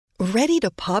Ready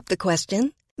to pop the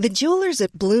question? The jewelers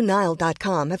at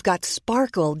BlueNile.com have got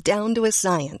sparkle down to a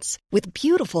science with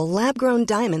beautiful lab-grown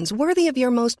diamonds worthy of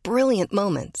your most brilliant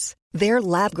moments. Their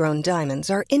lab-grown diamonds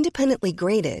are independently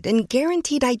graded and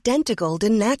guaranteed identical to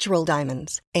natural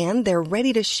diamonds, and they're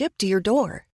ready to ship to your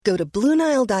door. Go to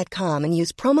BlueNile.com and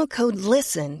use promo code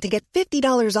LISTEN to get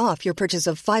 $50 off your purchase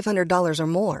of $500 or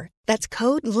more. That's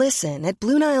code LISTEN at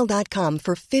BlueNile.com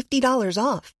for $50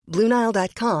 off.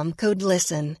 BlueNile.com, code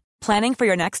LISTEN. Planning for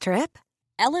your next trip?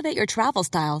 Elevate your travel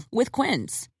style with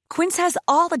Quince. Quince has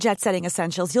all the jet-setting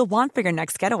essentials you'll want for your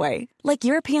next getaway, like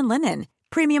European linen,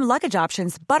 premium luggage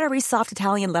options, buttery soft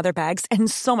Italian leather bags,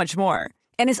 and so much more.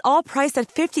 And is all priced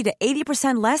at 50 to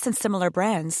 80% less than similar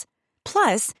brands.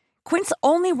 Plus, Quince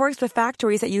only works with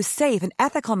factories that use safe and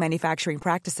ethical manufacturing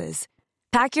practices.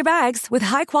 Pack your bags with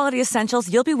high-quality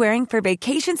essentials you'll be wearing for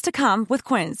vacations to come with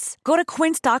Quince. Go to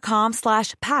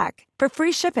quince.com/pack for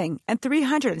free shipping and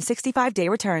 365-day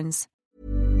returns.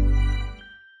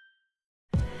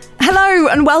 Hello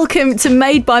and welcome to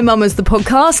Made by Mamas, the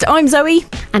podcast. I'm Zoe.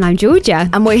 And I'm Georgia.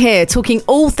 And we're here talking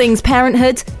all things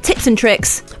parenthood, tips and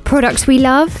tricks, products we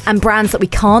love, and brands that we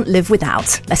can't live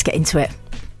without. Let's get into it.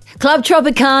 Club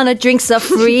Tropicana, drinks are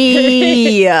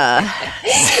free.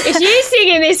 Is you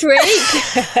singing this week?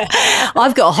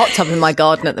 I've got a hot tub in my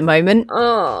garden at the moment.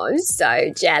 Oh, I'm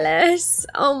so jealous.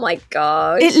 Oh my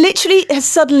God. It literally has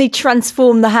suddenly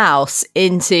transformed the house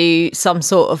into some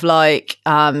sort of like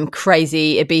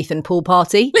crazy Ibizan pool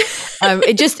party.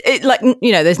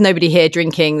 There's nobody here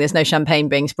drinking, there's no champagne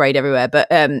being sprayed everywhere, but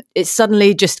it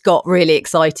suddenly just got really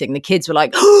exciting. The kids were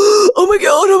like, oh my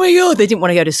God. They didn't want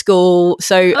to go to school.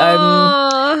 So,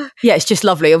 yeah, it's just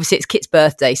lovely. Obviously, it's Kit's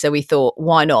birthday, so we thought,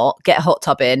 why not get a hot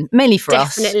tub in, mainly for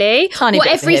us. Definitely. What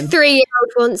every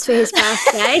 3-year-old wants for his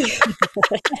birthday.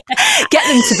 Get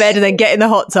them to bed and then get in the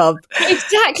hot tub.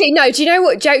 Exactly. No, do you know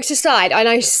what? Jokes aside, I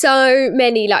know so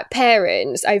many like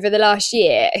parents over the last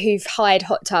year who've hired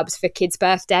hot tubs for kids'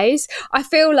 birthdays. I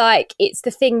feel like it's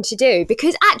the thing to do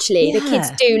because actually the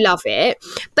kids do love it,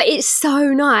 but it's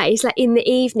so nice. Like in the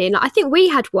evening, like, I think we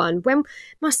had one when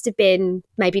must have been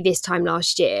maybe this time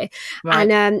last year, right.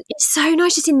 And it's so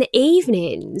nice just in the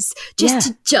evenings,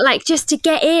 just to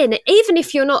get in, even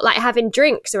if you're not like having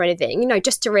drinks or anything,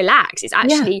 just to relax. It's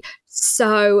actually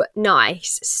so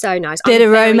nice. Bit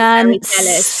of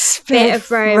romance, bit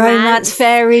of romance,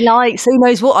 fairy lights. Who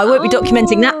knows what? I won't be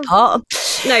documenting that part.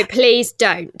 No, please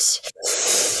don't.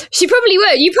 She probably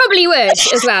would. You probably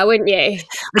would as well, wouldn't you?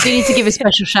 I do need to give a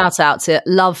special shout out to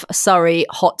Love Surrey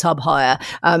Hot Tub Hire.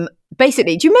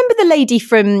 Basically, do you remember the lady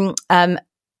from I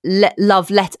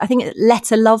think it's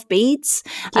Letter Love Beads?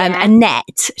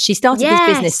 Annette. She started this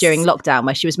business during lockdown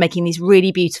where she was making these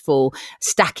really beautiful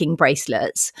stacking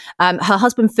bracelets. Her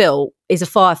husband Phil is a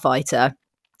firefighter.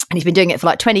 And he's been doing it for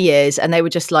like 20 years. And they were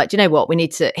just like, do you know what? We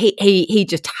need to, he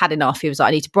just had enough. He was like,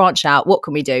 I need to branch out. What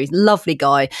can we do? He's a lovely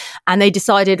guy. And they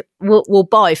decided we'll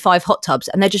buy 5 hot tubs,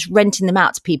 and they're just renting them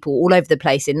out to people all over the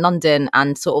place in London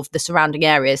and sort of the surrounding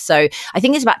areas. So I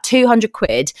think it's about 200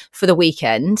 quid for the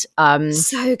weekend.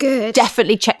 So good.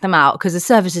 Definitely check them out because the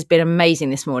service has been amazing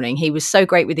this morning. He was so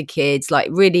great with the kids, like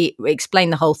really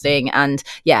explained the whole thing. And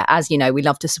yeah, as you know, we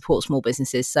love to support small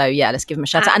businesses. So yeah, let's give him a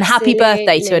shout out. And happy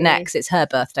birthday to Annette, because it's her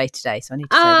birthday today, so I need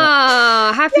to say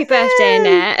that. Happy birthday,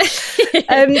 Annette.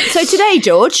 So today,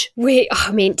 George,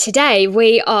 today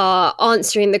we are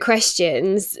answering the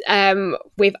questions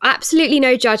with absolutely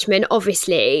no judgment,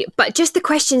 obviously, but just the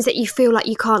questions that you feel like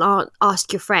you can't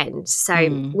ask your friends. So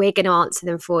we're going to answer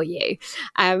them for you.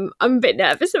 I'm a bit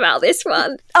nervous about this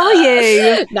one. Are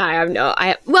you? No, I'm not.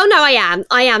 I am.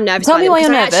 I am nervous. Tell me why you're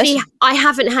nervous. I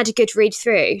haven't had a good read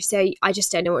through, so I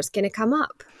just don't know what's going to come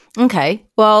up. Okay,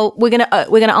 well, we're gonna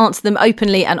answer them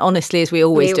openly and honestly, as we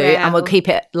always do, and we'll keep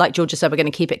it, like Georgia said, we're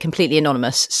going to keep it completely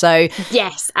anonymous. So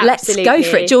yes, let's absolutely. go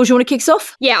for it. George, you want to kick us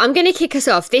off? Yeah, I'm going to kick us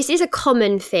off. This is a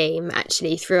common theme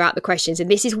actually throughout the questions,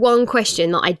 and this is one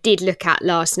question that I did look at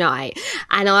last night,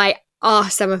 and I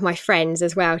ask some of my friends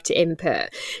as well to input.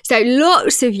 So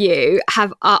lots of you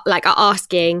are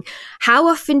asking, how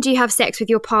often do you have sex with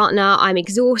your partner? I'm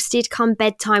exhausted come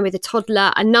bedtime with a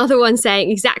toddler. Another one saying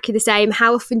exactly the same.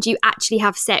 How often do you actually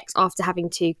have sex after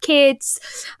having 2 kids?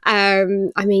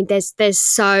 There's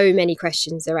so many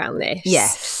questions around this.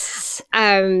 Yes.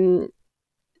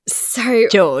 So,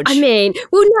 George.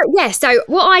 So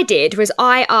what I did was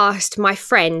I asked my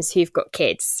friends who've got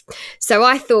kids. So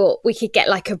I thought we could get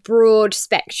like a broad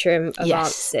spectrum of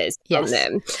answers from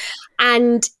them.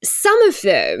 And some of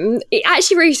them, it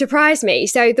actually really surprised me.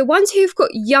 So the ones who've got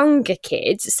younger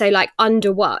kids, so like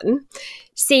under 1,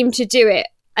 seem to do it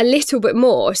a little bit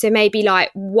more. So maybe like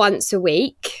once a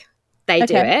week they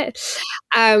do it.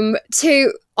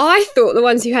 To I thought the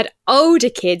ones who had older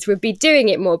kids would be doing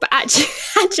it more, but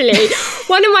actually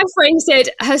one of my friends said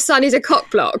her son is a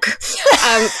cock block.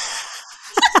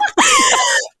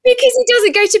 Because he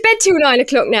doesn't go to bed till 9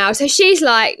 o'clock now. So she's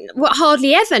like, what,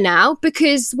 hardly ever now,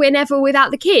 because we're never without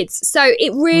the kids. So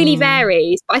it really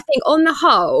varies. But I think on the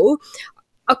whole,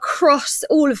 across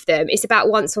all of them, it's about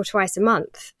once or twice a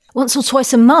month. Once or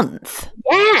twice a month?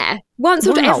 Yeah. Once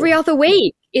or every other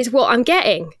week is what I'm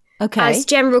getting. Okay. As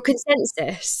general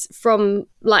consensus from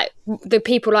like the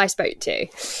people I spoke to.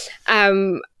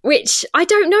 Which I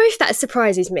don't know if that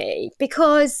surprises me,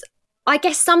 because I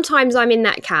guess sometimes I'm in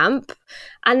that camp,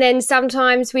 and then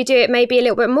sometimes we do it maybe a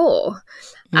little bit more.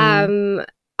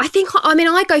 I think, I mean,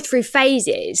 I go through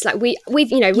phases. Like we've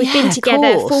been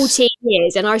together 14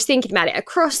 years, and I was thinking about it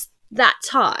across that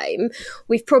time.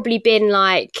 We've probably been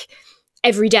like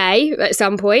every day at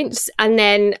some points, and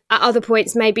then at other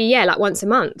points maybe like once a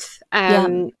month.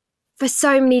 For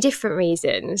so many different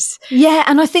reasons. Yeah,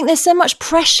 and I think there's so much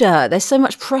pressure. There's so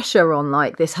much pressure on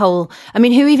like this whole, I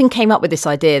mean, who even came up with this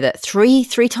idea that three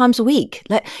times a week?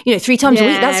 Like, 3 times a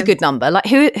week, that's a good number. Like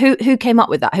who came up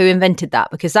with that? Who invented that?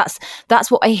 Because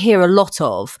that's what I hear a lot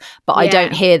of, but I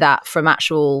don't hear that from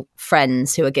actual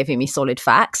friends who are giving me solid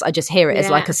facts. I just hear it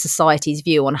as like a society's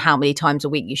view on how many times a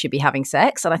week you should be having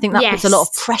sex. And I think that puts a lot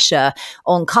of pressure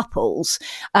on couples.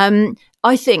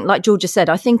 I think, like Georgia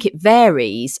said, I think it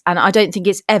varies, and I don't think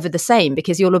it's ever the same,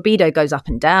 because your libido goes up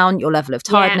and down, your level of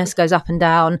tiredness goes up and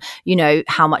down,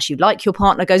 how much you like your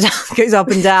partner goes up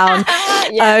and down,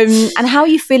 and how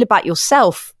you feel about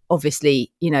yourself.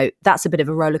 Obviously, that's a bit of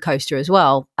a roller coaster as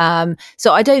well.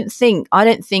 So I don't think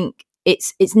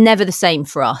it's never the same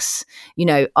for us.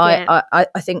 I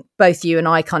think both you and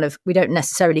I we don't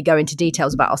necessarily go into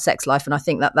details about our sex life, and I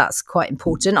think that that's quite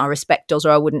important. I respect Doz,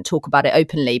 or I wouldn't talk about it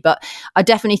openly, but I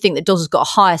definitely think that Doz has got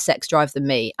a higher sex drive than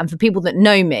me, and for people that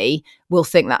know me will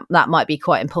think that might be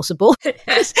quite impossible. but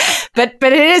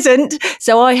it isn't,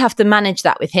 so I have to manage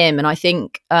that with him. And I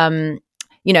think I'm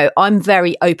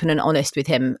very open and honest with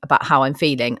him about how I'm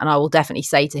feeling, and I will definitely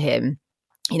say to him,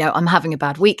 I'm having a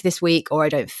bad week this week, or I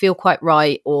don't feel quite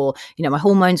right, or, my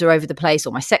hormones are over the place,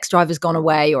 or my sex drive has gone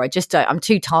away, or I'm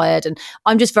too tired. And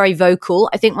I'm just very vocal.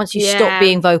 I think once you stop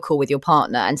being vocal with your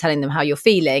partner and telling them how you're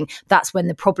feeling, that's when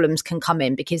the problems can come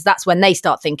in, because that's when they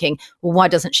start thinking, well, why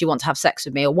doesn't she want to have sex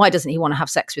with me? Or why doesn't he want to have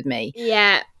sex with me?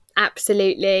 Yeah.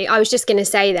 Absolutely. I was just going to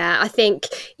say that. I think,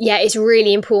 it's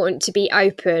really important to be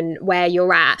open where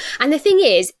you're at. And the thing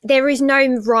is, there is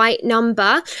no right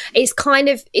number. It's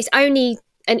only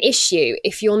an issue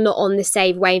if you're not on the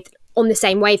same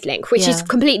wavelength, which is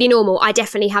completely normal. I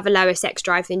definitely have a lower sex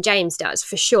drive than James does,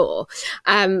 for sure.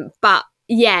 But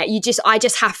I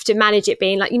just have to manage it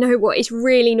being like, what, it's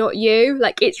really not you.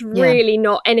 Like, it's really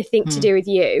not anything to do with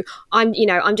you.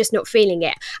 I'm just not feeling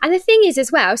it. And the thing is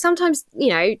as well, sometimes,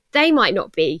 they might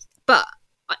not be, but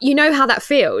you know how that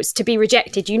feels to be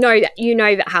rejected. You know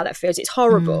that how that feels. It's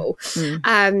horrible.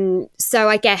 So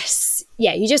I guess,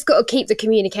 you just got to keep the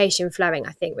communication flowing,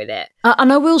 I think, with it.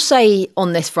 And I will say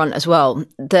on this front as well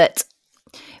that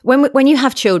when you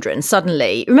have children,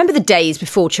 suddenly, remember the days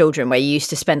before children where you used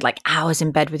to spend like hours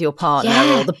in bed with your partner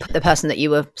or the person that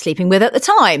you were sleeping with at the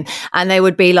time, and there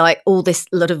would be like all this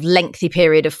lot of lengthy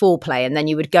period of foreplay, and then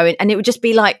you would go in and it would just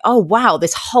be like, oh wow,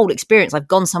 this whole experience, I've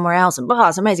gone somewhere else, and wow,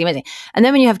 it's amazing. And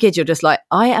then when you have kids, you're just like,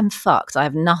 I am fucked, I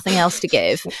have nothing else to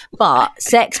give. But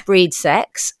sex breeds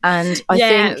sex, and I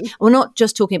think we're not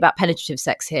just talking about penetrative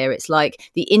sex here. It's like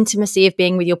the intimacy of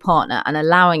being with your partner and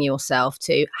allowing yourself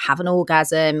to have an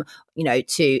orgasm,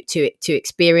 to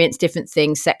experience different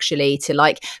things sexually, to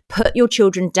like put your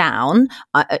children down,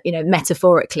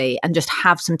 metaphorically, and just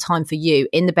have some time for you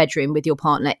in the bedroom with your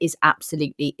partner is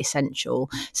absolutely essential.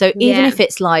 So even if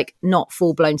it's like not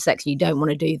full blown sex, you don't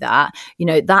want to do that,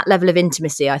 that level of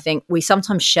intimacy, I think we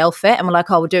sometimes shelf it and we're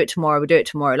like, oh, we'll do it tomorrow.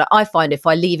 Like, I find if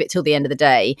I leave it till the end of the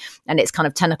day and it's kind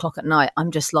of 10 o'clock at night, I'm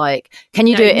just like, can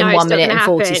you do it in 1 minute and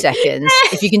 40 seconds?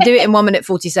 If you can do it in 1 minute,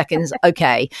 40 seconds,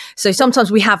 okay. So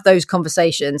sometimes we have those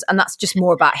conversations, and that's just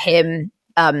more about him.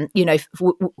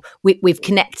 We've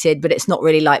connected, but it's not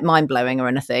really like mind-blowing or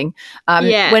anything.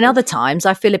 When other times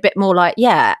I feel a bit more like,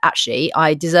 actually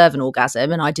I deserve an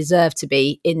orgasm and I deserve to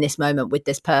be in this moment with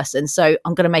this person, so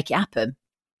I'm going to make it happen.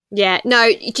 Yeah, no,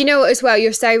 do you know what as well?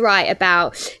 You're so right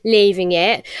about leaving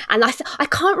it. And I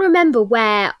can't remember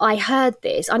where I heard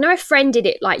this. I know a friend did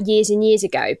it like years and years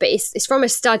ago, but it's from a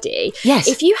study. Yes.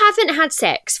 If you haven't had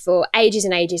sex for ages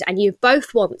and ages and you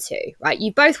both want to, right?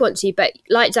 You both want to, but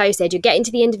like Zoe said, you're getting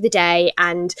to the end of the day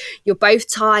and you're both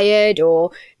tired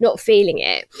or not feeling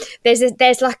it. There's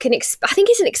like I think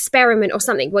it's an experiment or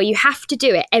something where you have to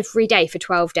do it every day for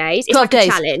 12 days. It's 12 like days.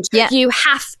 a challenge. Yeah. You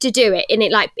have to do it, and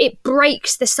it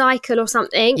breaks the cycle or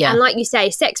something. Yeah. And like you say,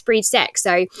 sex breeds sex.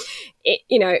 So,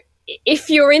 if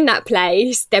you're in that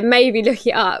place, then maybe look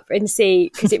it up and see,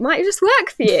 because it might just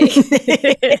work for you.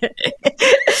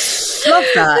 Love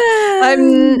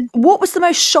that. What was the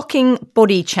most shocking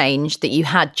body change that you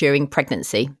had during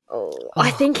pregnancy?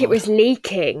 I think it was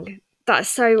leaking. That's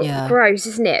so gross,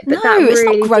 isn't it? But No, it's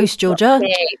not gross, Georgia.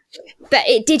 But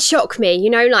it did shock me,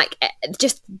 like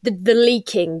just the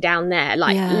leaking down there,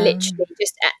 like literally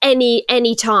just at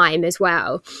any time as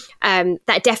well.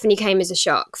 That definitely came as a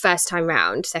shock. First time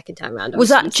round, second time round. Was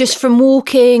that just from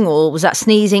walking, or was that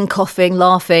sneezing, coughing,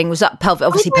 laughing? Was that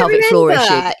pelvic floor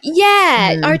issue?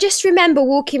 Yeah, I just remember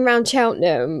walking around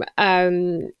Cheltenham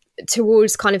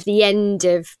towards kind of the end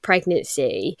of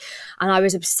pregnancy, and I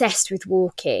was obsessed with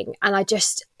walking, and I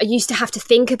used to have to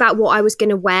think about what I was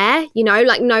going to wear,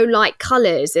 like no light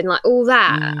colours and like all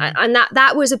that. And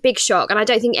that was a big shock, and I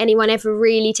don't think anyone ever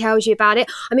really tells you about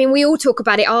it. I mean, we all talk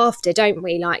about it after, don't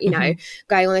we? Like,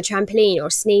 going on a trampoline or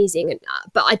sneezing,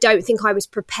 but I don't think I was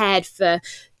prepared for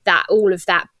all of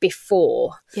that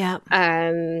before.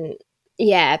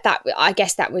 I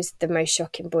guess that was the most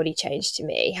shocking body change to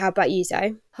me. How about you,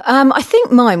 Zoe? I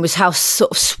think mine was how sort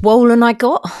of swollen I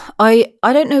got. I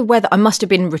don't know whether I must have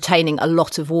been retaining a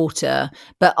lot of water,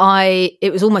 but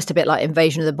it was almost a bit like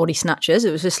Invasion of the Body Snatchers.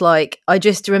 It was just like, I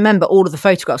just remember all of the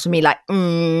photographs of me like,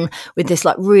 with this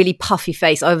like really puffy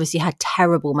face. I obviously had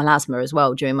terrible melasma as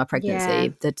well during my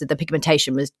pregnancy. Yeah. The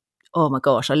pigmentation was, oh my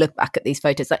gosh, I look back at these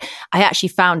photos. Like, I actually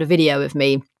found a video of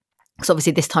me, because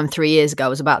obviously this time 3 years ago I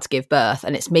was about to give birth,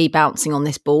 and it's me bouncing on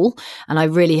this ball, and I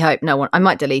really hope I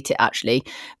might delete it actually,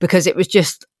 because it was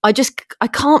just I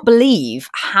can't believe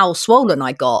how swollen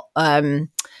I got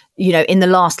in the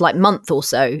last like month or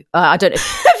so. I don't know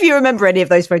if you remember any of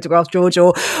those photographs, George,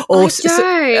 or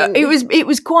it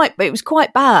was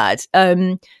quite bad.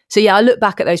 So yeah, I look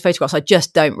back at those photographs, I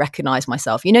just don't recognise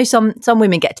myself. Some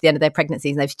women get to the end of their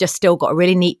pregnancies and they've just still got a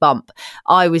really neat bump.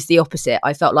 I was the opposite.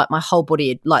 I felt like my whole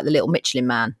body, like the little Michelin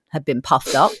Man, had been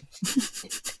puffed up.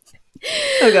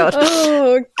 Oh God.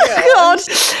 Oh God.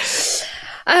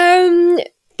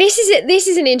 This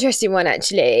is an interesting one,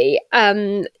 actually.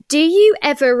 Do you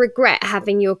ever regret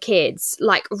having your kids,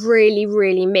 like really,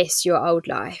 really miss your old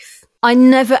life? I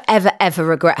never, ever, ever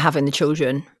regret having the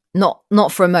children.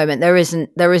 Not for a moment. There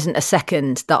isn't a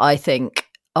second that I think,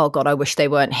 oh God, I wish they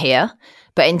weren't here.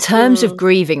 But in terms of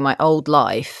grieving my old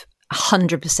life,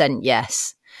 100%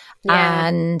 yes. Yeah.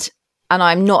 And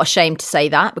I'm not ashamed to say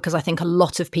that, because I think a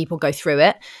lot of people go through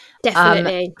it.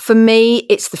 Definitely. For me,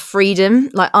 it's the freedom.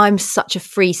 Like, I'm such a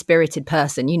free-spirited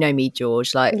person. You know me,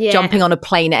 George. Like, jumping on a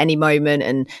plane at any moment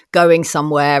and going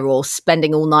somewhere, or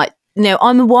spending all night.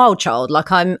 I'm a wild child.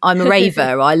 Like, I'm a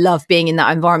raver. I love being in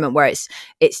that environment where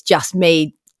it's just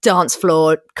me, dance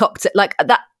floor, cocktail, like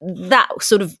that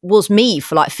sort of was me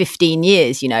for like 15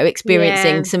 years,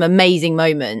 experiencing some amazing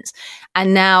moments.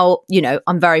 And now,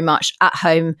 I'm very much at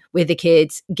home with the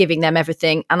kids, giving them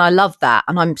everything. And I love that.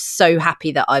 And I'm so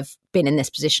happy that I've been in this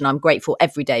position. I'm grateful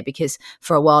every day, because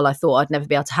for a while I thought I'd never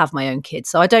be able to have my own kids.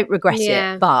 So I don't regret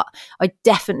it, but I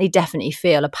definitely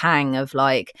feel a pang of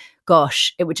like,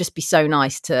 gosh, it would just be so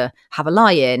nice to have a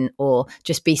lie-in, or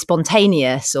just be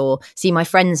spontaneous, or see my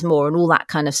friends more, and all that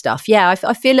kind of stuff. Yeah,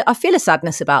 I feel a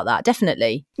sadness about that,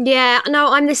 definitely. Yeah,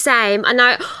 no, I'm the same. And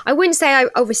I wouldn't say I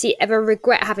obviously ever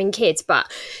regret having kids,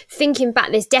 but thinking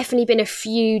back, there's definitely been a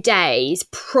few days,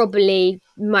 probably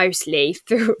mostly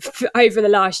for over the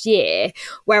last year,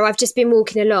 where I've just been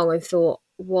walking along and thought,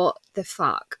 what the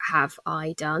fuck have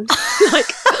I done? Like,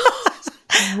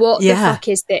 what the fuck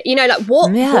is this?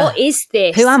 What is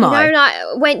this? Who am I?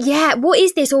 What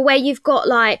is this? Or where you've got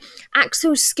like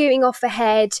Axel scooting off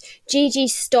ahead, Gigi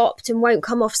stopped and won't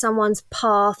come off someone's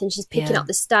path, and she's picking up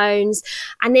the stones,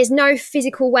 and there's no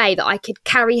physical way that I could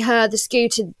carry her, the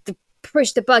scooter,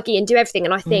 push the buggy and do everything.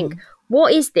 And I think,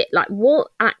 what is this? Like, what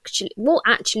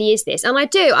actually is this? And I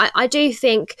do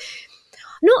think,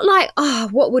 not like,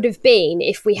 what would have been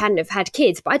if we hadn't have had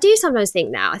kids, but I do sometimes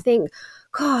think now, I think,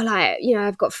 God, like, you know,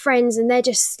 I've got friends and they're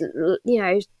just, you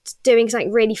know, doing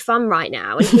something really fun right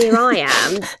now, and here I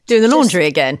am doing the laundry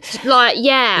again. Like,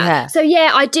 yeah. So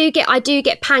yeah, I do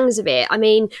get pangs of it. I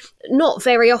mean, not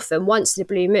very often, once in a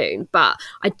blue moon, but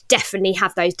I definitely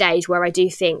have those days where I do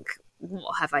think,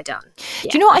 what have I done? Do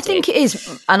you know what I think it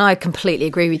is? And I completely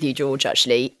agree with you, George,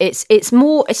 actually. It's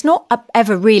not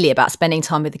ever really about spending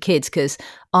time with the kids, because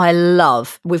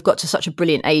we've got to such a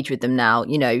brilliant age with them now,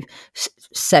 you know,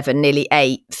 7, nearly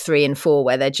 8, 3 and 4,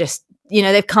 where they're just, you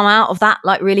know, they've come out of that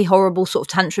like really horrible sort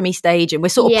of tantrumy stage, and we're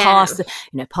sort of past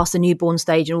the newborn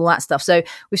stage and all that stuff. So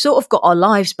we've sort of got our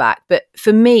lives back. But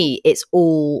for me, it's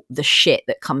all the shit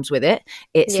that comes with it.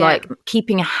 It's like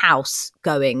keeping a house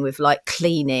going with like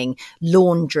cleaning,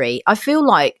 laundry. I feel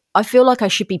like I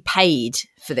should be paid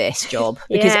for this job,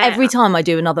 because every time I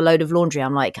do another load of laundry,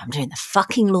 I'm like, I'm doing the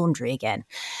fucking laundry again.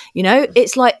 You know,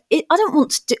 it's like, I don't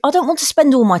want to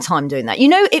spend all my time doing that. You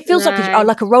know, it feels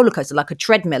like a roller coaster, like a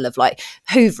treadmill of like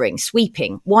hoovering,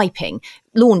 sweeping, wiping,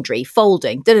 laundry,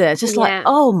 folding. It's just like,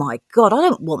 oh my God, I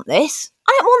don't want this.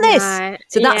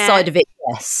 So that side of it,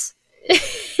 yes.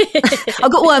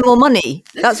 I've got to earn more money.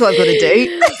 That's what I've got to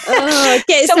do.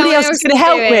 Somebody else is going to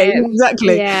help me.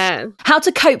 Exactly. Yeah. How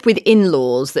to cope with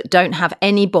in-laws that don't have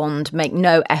any bond, make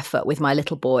no effort with my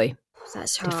little boy.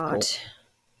 That's hard.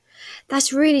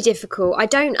 That's really difficult. I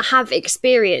don't have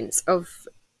experience of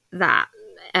that.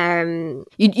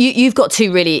 You've got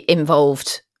 2 really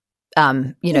involved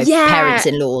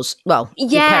parents-in-laws. Well,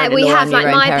 we have like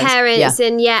my parents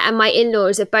and my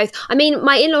in-laws are both. I mean,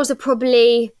 my in-laws are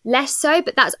probably less so,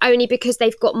 but that's only because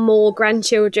they've got more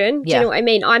grandchildren. Do you know what I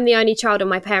mean? I'm the only child on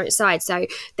my parents' side, so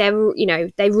they're, you know,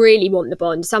 they really want the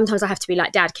bond. Sometimes I have to be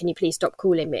like, Dad, can you please stop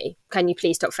calling me? Can you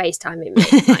please stop FaceTiming me?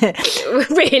 Like,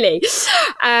 really?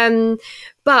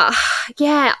 But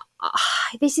yeah,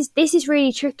 this is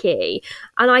really tricky,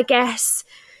 and I guess.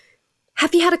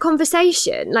 Have you had a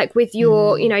conversation like with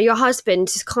your, you know, your husband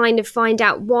to kind of find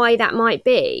out why that might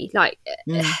be? Like,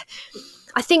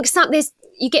 I think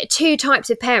you get 2 types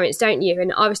of parents, don't you?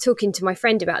 And I was talking to my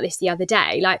friend about this the other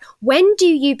day. Like, when do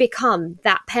you become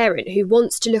that parent who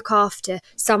wants to look after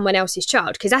someone else's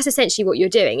child? Because that's essentially what you're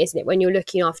doing, isn't it? When you're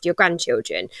looking after your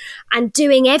grandchildren and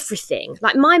doing everything.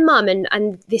 Like my mum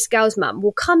and this girl's mum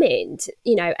will come in,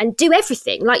 you know, and do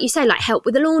everything. Like you say, like help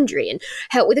with the laundry and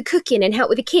help with the cooking and help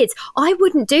with the kids. I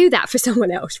wouldn't do that for someone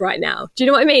else right now. Do you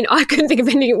know what I mean? I couldn't think of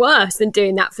anything worse than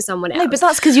doing that for someone else. No, but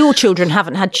that's because your children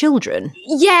haven't had children.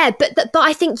 Yeah, but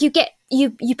I think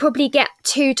you probably get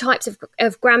 2 types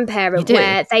of grandparent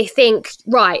where they think,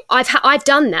 right, I've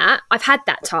done that, I've had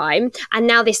that time, and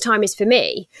now this time is for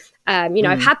me. You know,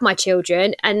 I've had my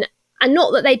children, and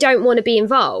not that they don't want to be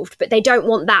involved, but they don't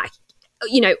want that,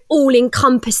 you know, all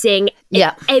encompassing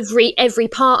every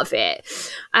part of it.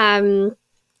 And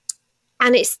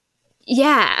it's.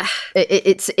 Yeah,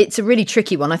 it's a really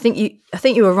tricky one. I think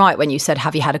you were right when you said,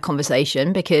 have you had a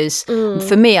conversation? Because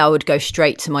for me, I would go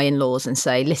straight to my in-laws and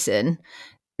say, listen,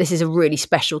 this is a really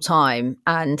special time,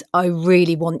 and I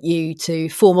really want you to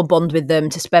form a bond with them,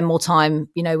 to spend more time,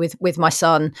 you know, with my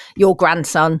son, your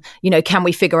grandson. You know, can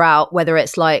we figure out whether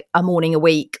it's like a morning a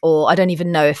week, or I don't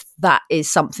even know if that is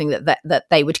something that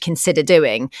they would consider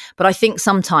doing. But I think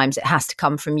sometimes it has to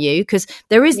come from you, because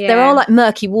there are like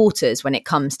murky waters when it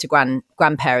comes to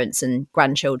grandparents and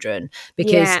grandchildren,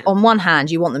 because on one hand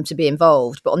you want them to be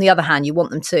involved, but on the other hand you want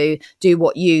them to do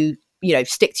what you know,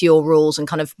 stick to your rules and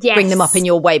kind of bring them up in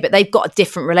your way, but they've got a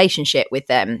different relationship with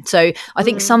them. So I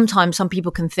think sometimes some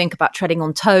people can think about treading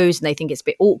on toes, and they think it's a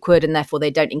bit awkward, and therefore they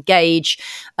don't engage.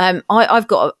 I've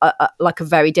got a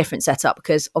very different setup,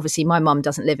 because obviously my mum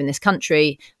doesn't live in this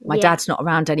country. My dad's not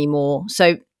around anymore.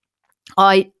 So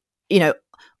I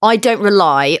don't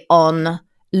rely on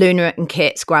Luna and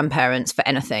Kit's grandparents for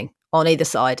anything on either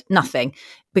side, nothing.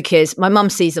 Because my mum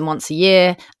sees them once a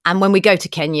year, and when we go to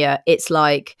Kenya, it's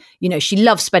like, you know, she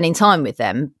loves spending time with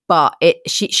them, but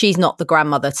she's not the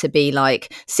grandmother to be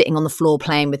like sitting on the floor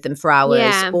playing with them for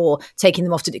hours or taking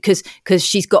them off to do, because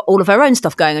she's got all of her own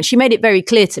stuff going. And she made it very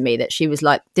clear to me that she was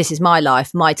like, this is my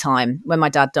life, my time. When my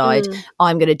dad died,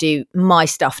 I'm going to do my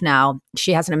stuff now.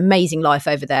 She has an amazing life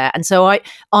over there. And so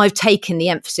I've taken the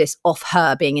emphasis off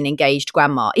her being an engaged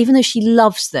grandma, even though she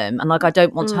loves them. And like, I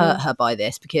don't want to hurt her by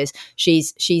this, because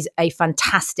she's a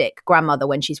fantastic grandmother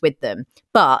when she's with them.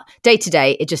 But day to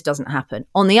day, it just doesn't happen.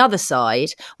 On the other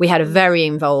side, we had a very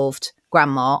involved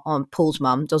grandma, on Paul's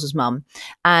mum, Doz's mum.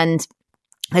 And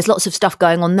there's lots of stuff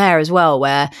going on there as well,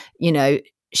 where, you know,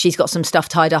 she's got some stuff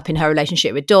tied up in her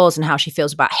relationship with Doz and how she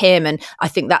feels about him. And I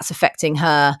think that's affecting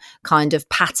her kind of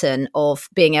pattern of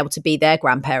being able to be their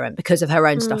grandparent because of her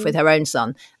own stuff with her own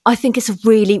son. I think it's a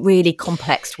really, really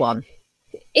complex one.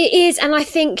 It is, and I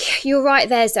think you're right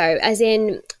there, Zoe, as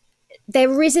in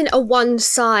there isn't a one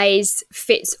size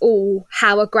fits all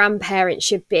how a grandparent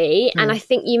should be. And I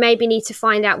think you maybe need to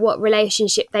find out what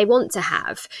relationship they want to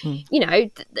have. You know,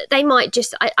 they might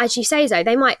just, as you say, Zoe,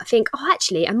 they might think, oh,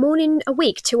 actually, a morning a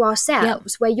week to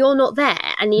ourselves where you're not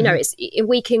there. And, you know,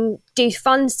 we can do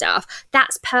fun stuff.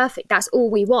 That's perfect. That's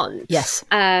all we want. Yes.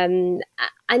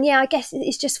 And yeah, I guess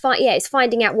it's just it's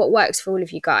finding out what works for all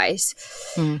of you guys.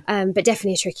 But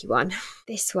definitely a tricky one.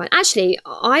 This one, actually,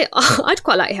 I'd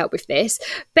quite like help with this.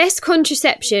 Best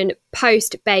contraception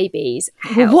post babies.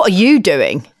 Well, what are you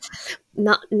doing?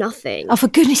 Nothing. Oh, for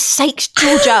goodness sakes,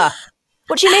 Georgia!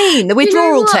 What do you mean? The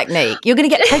withdrawal technique? You're going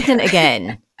to get pregnant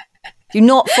again. Do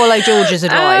not follow Georgia's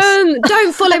advice.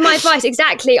 Don't follow my advice.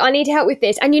 Exactly. I need help with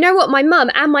this. And you know what? My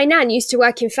mum and my nan used to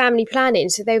work in family planning,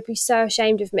 so they would be so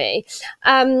ashamed of me.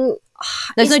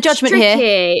 There's no judgment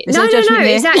here. No,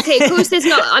 exactly. Of course there's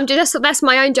not. That's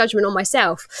my own judgment on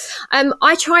myself.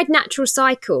 I tried Natural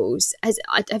Cycles.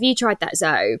 Have you tried that,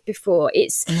 Zoe, before? You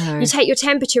take your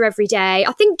temperature every day.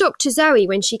 I think Dr. Zoe,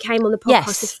 when she came on the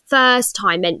podcast the first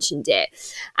time, mentioned it.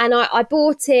 And I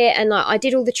bought it and I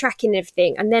did all the tracking and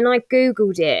everything. And then I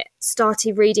Googled it,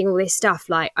 started reading all this stuff,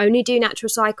 like only do Natural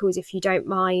Cycles if you don't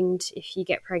mind if you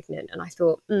get pregnant. And I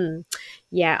thought,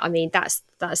 yeah, I mean, that's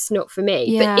not for me.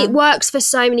 Yeah. But it works for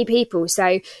so many people.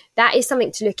 So that is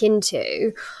something to look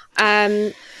into.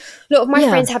 A lot of my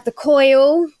friends have the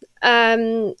coil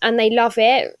and they love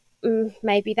it.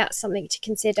 Maybe that's something to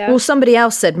consider. Well, somebody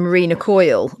else said Marina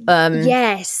coil.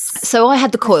 Yes. So I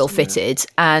had the coil fitted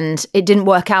and it didn't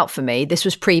work out for me. This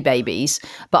was pre-babies,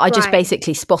 but I just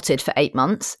basically spotted for 8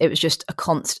 months. It was just a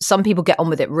constant. Some people get on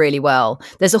with it really well.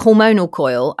 There's a hormonal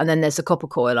coil and then there's a copper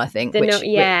coil, I think. No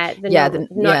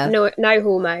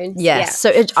hormones. Yes.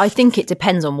 So I think it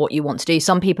depends on what you want to do.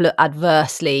 Some people are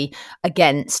adversely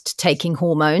against taking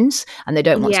hormones and they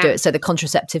don't want to do it. So the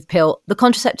contraceptive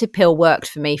pill worked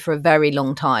for me for a very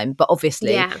long time, but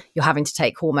obviously you're having to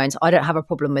take hormones. I don't have a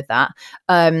problem with that.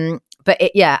 But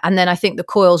and then I think the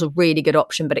coil's a really good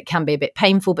option, but it can be a bit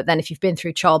painful. But then if you've been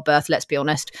through childbirth, let's be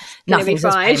honest, nothing's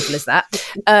as painful as that.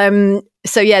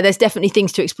 So yeah, there's definitely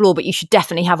things to explore, but you should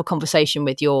definitely have a conversation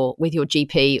with your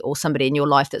GP or somebody in your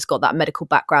life that's got that medical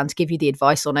background to give you the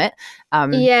advice on it.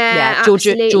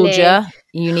 Georgia,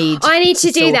 I need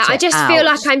to do that. I just feel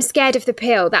like I'm scared of the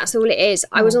pill. That's all it is.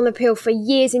 I was on the pill for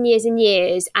years and years and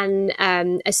years, and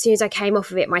as soon as I came off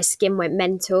of it, my skin went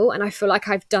mental, and I feel like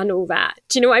I've done all that.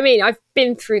 Do you know what I mean? I've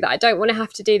been through that. I don't want to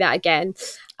have to do that again.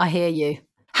 I hear you.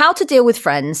 How to deal with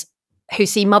friends who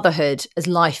see motherhood as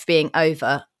life being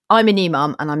over. I'm a new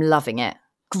mum and I'm loving it.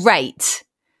 Great.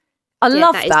 I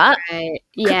love that. Great.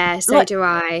 Yeah, so do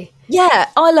I. Yeah,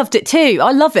 I loved it too.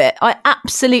 I love it. I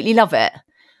absolutely love it.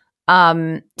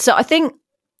 So I think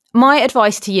my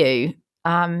advice to you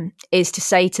is to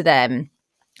say to them,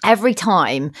 every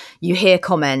time you hear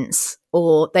comments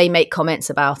or they make comments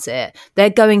about it, they're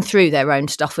going through their own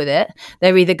stuff with it.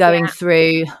 They're either going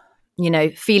through,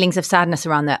 feelings of sadness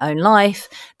around their own life.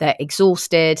 They're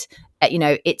exhausted.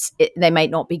 They may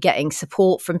not be getting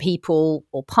support from people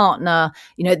or partner.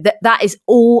 That is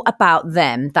all about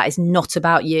them. That is not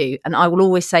about you. And I will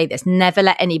always say this: never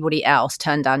let anybody else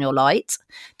turn down your light.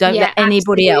 Don't let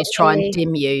anybody else try and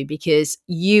dim you, because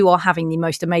you are having the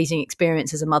most amazing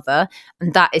experience as a mother,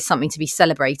 and that is something to be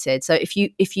celebrated. So if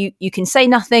you can say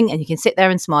nothing and you can sit there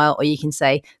and smile, or you can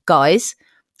say, guys,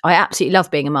 I absolutely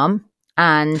love being a mum.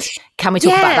 And can we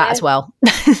talk about that as well?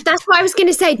 That's what I was going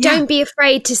to say. Don't be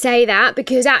afraid to say that,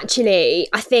 because actually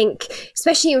I think,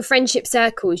 especially in friendship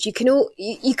circles, you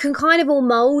can kind of all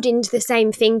mold into the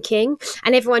same thinking,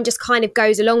 and everyone just kind of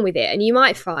goes along with it. And you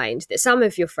might find that some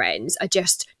of your friends are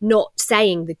just not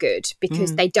saying the good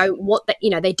because they don't want that,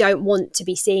 they don't want to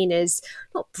be seen as,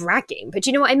 not bragging, but do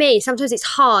you know what I mean? Sometimes it's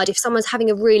hard if someone's having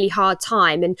a really hard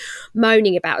time and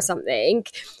moaning about something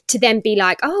to then be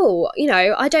like, oh,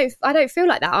 I don't feel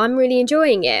like that. I'm really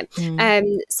enjoying it.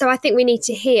 So I think we need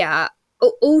to hear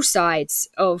all sides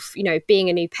of, being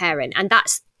a new parent, and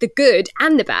that's the good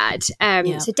and the bad.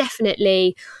 So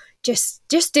definitely just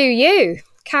do you.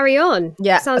 Carry on.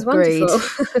 Yeah, sounds agreed.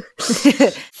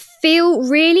 Wonderful. Feel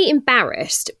really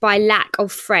embarrassed by lack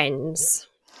of friends.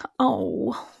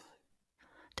 Oh,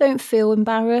 don't feel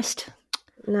embarrassed.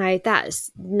 No,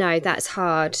 that's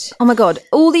hard. Oh my God.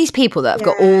 All these people that have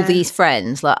got all these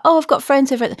friends, like, oh, I've got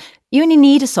friends over. You only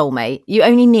need a soulmate. You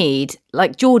only need,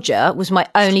 like, Georgia was my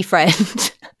only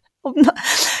friend.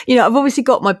 I've obviously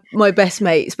got my best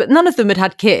mates, but none of them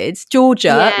had kids.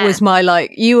 Georgia was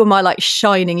you were my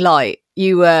shining light.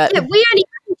 You were. Yeah, we only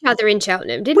had each other in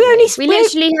Cheltenham, didn't we? We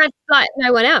literally had like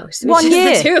no one else. One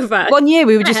year, the two of us. 1 year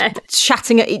we were just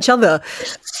chatting at each other.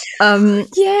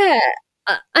 Yeah.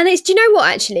 And it's, do you know what,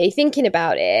 actually, thinking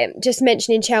about it, just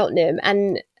mentioning Cheltenham,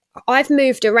 and I've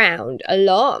moved around a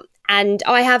lot, and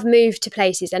I have moved to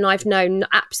places and I've known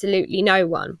absolutely no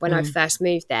one when I first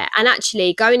moved there. And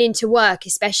actually going into work,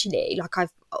 especially, like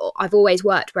I've always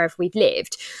worked wherever we've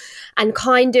lived, and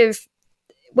kind of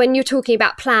when you're talking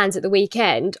about plans at the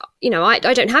weekend, you know, I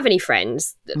don't have any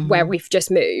friends where we've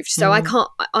just moved. So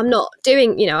I'm not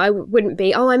doing, I wouldn't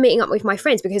be, I'm meeting up with my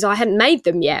friends because I hadn't made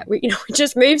them yet. We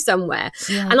just moved somewhere.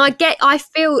 Yeah. And I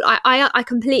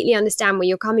completely understand where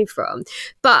you're coming from.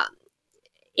 But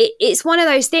it's one of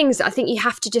those things that I think you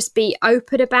have to just be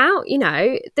open about,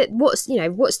 that what's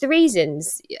the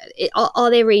reasons?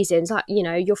 Are there reasons like,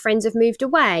 your friends have moved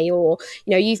away, or,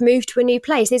 you've moved to a new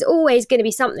place? There's always going to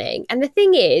be something. And the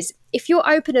thing is, if you're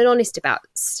open and honest about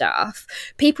stuff,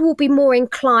 people will be more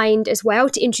inclined as well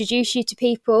to introduce you to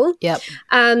people. Yep.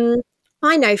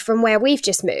 I know from where we've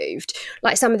just moved,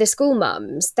 like some of the school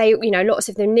mums, they, lots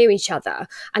of them knew each other.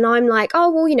 And I'm like, oh,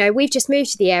 well, we've just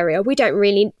moved to the area. We don't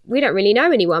really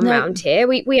know anyone around here.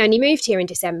 We only moved here in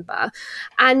December.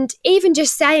 And even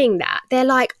just saying that, they're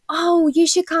like, oh, you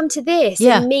should come to this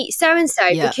and meet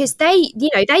so-and-so because they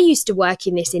used to work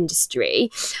in this industry.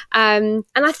 And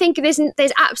I think there's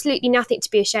absolutely nothing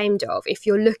to be ashamed of if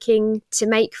you're looking to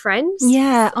make friends.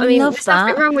 Yeah, I mean, love there's that.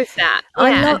 nothing wrong with that.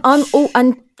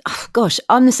 Oh, gosh,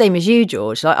 I'm the same as you,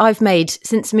 George. Like, I've made,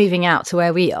 since moving out to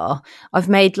where we are, I've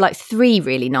made like 3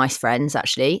 really nice friends,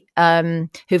 actually,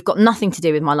 who've got nothing to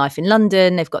do with my life in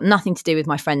London. They've got nothing to do with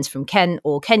my friends from Kent,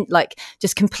 like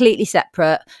just completely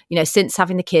separate. Since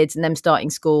having the kids and them starting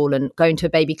school and going to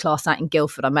a baby class out in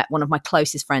Guildford, I met one of my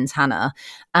closest friends, Hannah,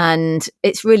 and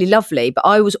it's really lovely. But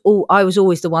I was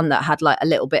always the one that had like a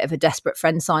little bit of a desperate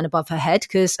friend sign above her head,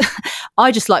 because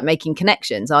I just like making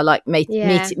connections. I like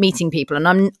meeting people,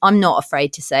 and I'm not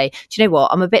afraid to say, do you know what?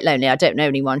 I'm a bit lonely. I don't know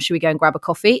anyone. Should we go and grab a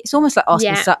coffee? It's almost like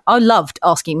asking. I loved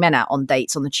asking men out on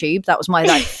dates on the tube. That was my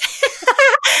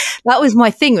that was my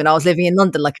thing when I was living in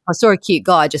London. Like, if I saw a cute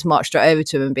guy, I just marched straight over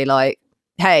to him and be like,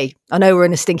 hey, I know we're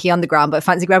in a stinky underground, but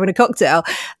fancy grabbing a cocktail?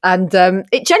 And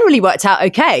it generally worked out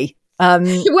okay.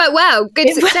 It worked well.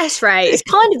 Good success rate. It's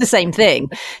kind of the same thing.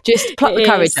 Just pluck the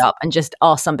courage up and just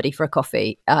ask somebody for a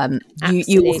coffee.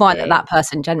 You will find that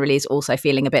person generally is also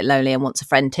feeling a bit lonely and wants a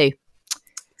friend too.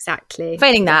 Exactly.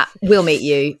 Failing that, we'll meet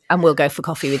you and we'll go for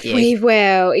coffee with you. We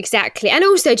will, exactly. And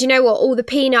also, do you know what? All the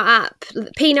Peanut app,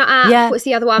 what's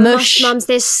the other one? Mush. Mums,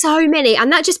 there's so many.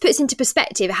 And that just puts into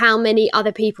perspective how many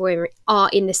other people are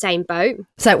in the same boat.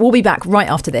 So we'll be back right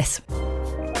after this.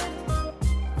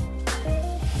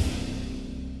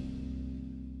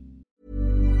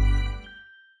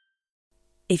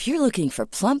 If you're looking for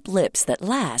plump lips that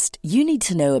last, you need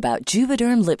to know about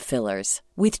Juvederm lip fillers.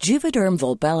 With Juvederm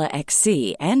Volbella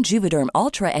XC and Juvederm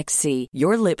Ultra XC,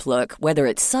 your lip look, whether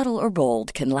it's subtle or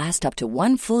bold, can last up to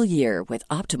 1 full year with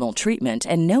optimal treatment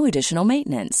and no additional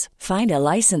maintenance. Find a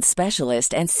licensed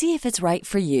specialist and see if it's right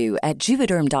for you at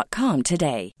Juvederm.com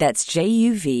today. That's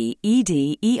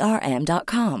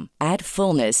JUVEDERM.com. Add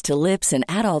fullness to lips in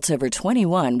adults over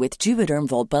 21 with Juvederm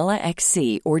Volbella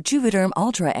XC or Juvederm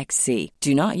Ultra XC.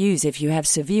 Do not use if you have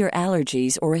severe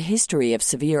allergies or a history of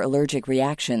severe allergic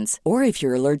reactions, or if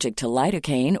you're allergic to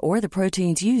lidocaine or the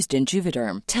proteins used in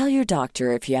Juvederm. Tell your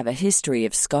doctor if you have a history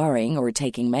of scarring or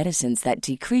taking medicines that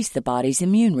decrease the body's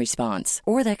immune response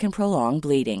or that can prolong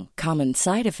bleeding. Common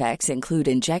side effects include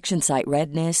injection site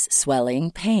redness,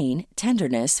 swelling, pain,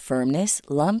 tenderness, firmness,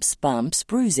 lumps, bumps,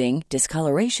 bruising,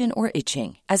 discoloration, or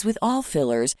itching. As with all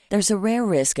fillers, there's a rare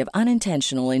risk of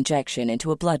unintentional injection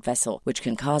into a blood vessel, which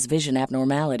can cause vision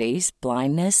abnormalities,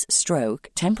 blindness, stroke,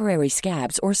 temporary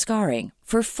scabs, or scarring.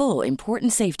 For full,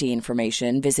 important safety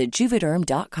information, visit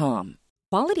Juvederm.com.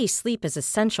 Quality sleep is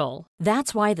essential.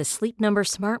 That's why the Sleep Number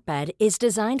Smart Bed is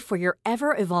designed for your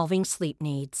ever-evolving sleep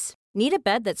needs. Need a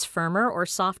bed that's firmer or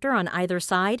softer on either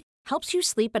side? Helps you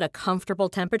sleep at a comfortable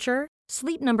temperature?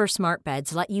 Sleep Number Smart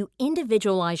Beds let you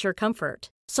individualize your comfort,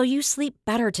 so you sleep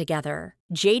better together.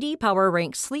 J.D. Power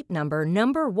ranks Sleep Number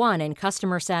number 1 in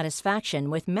customer satisfaction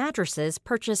with mattresses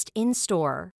purchased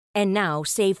in-store. And now,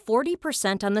 save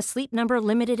 40% on the Sleep Number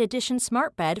Limited Edition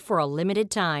Smart Bed for a limited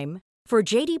time. For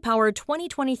J.D. Power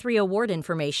 2023 award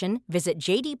information, visit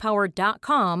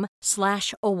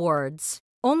jdpower.com/awards.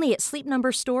 Only at Sleep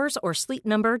Number stores or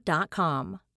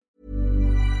sleepnumber.com.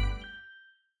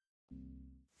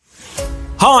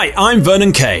 Hi, I'm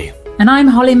Vernon Kay. And I'm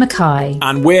Holly Mackay.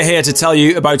 And we're here to tell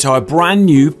you about our brand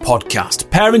new podcast,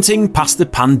 Parenting Past the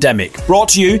Pandemic, brought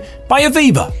to you by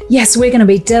Aviva. Yes, we're going to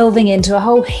be delving into a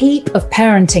whole heap of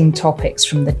parenting topics,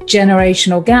 from the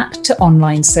generational gap to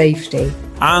online safety.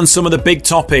 And some of the big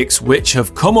topics which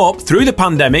have come up through the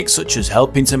pandemic, such as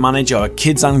helping to manage our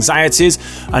kids' anxieties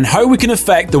and how we can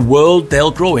affect the world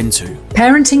they'll grow into.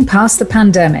 Parenting Past the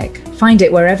Pandemic. Find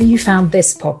it wherever you found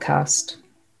this podcast.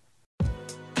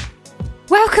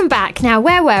 Welcome back. Now,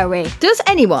 where were we? Does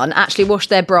anyone actually wash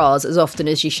their bras as often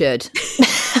as you should?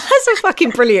 That's a fucking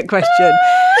brilliant question.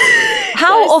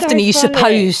 How often are you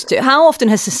supposed to? How often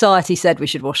has society said we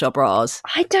should wash our bras?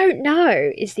 I don't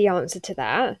know is the answer to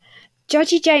that.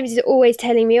 Judgy James is always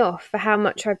telling me off for how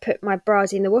much I put my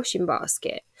bras in the washing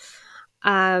basket.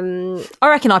 I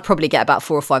reckon I probably get about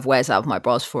 4 or 5 wears out of my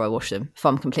bras before I wash them, if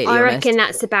I'm completely honest. I reckon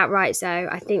that's about right, so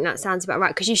I think that sounds about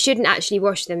right, because you shouldn't actually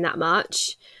wash them that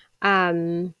much.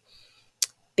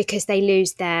 Because they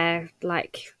lose their,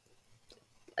 like,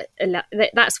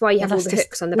 that's why you have all the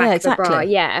hooks on the back of the bra.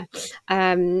 Yeah.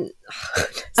 I mean,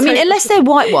 unless they're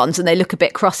white ones and they look a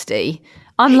bit crusty,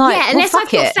 I'm like, unless I've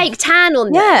got fake tan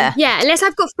on them. Yeah, unless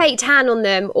I've got fake tan on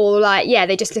them, or like,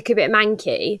 they just look a bit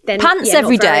manky. Then pants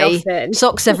every day,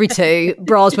 socks every 2,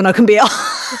 bras when I can be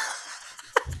off.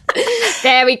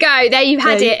 There we go. There you've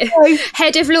had it.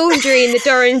 Head of laundry in the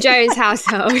Doran Jones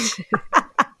household.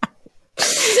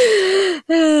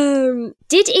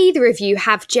 Did either of you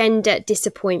have gender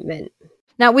disappointment?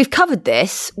 Now, we've covered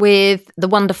this with the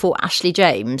wonderful Ashley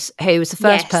James, who was the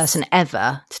first person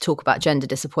ever to talk about gender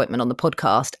disappointment on the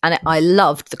podcast. And I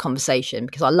loved the conversation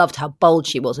because I loved how bold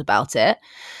she was about it.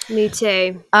 Me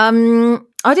too.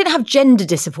 I didn't have gender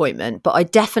disappointment, but I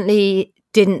definitely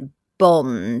didn't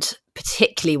bond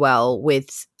particularly well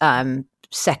with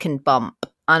Second Bump.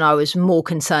 And I was more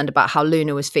concerned about how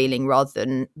Luna was feeling rather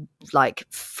than like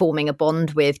forming a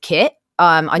bond with Kit.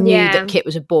 I knew that Kit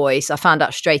was a boy, so I found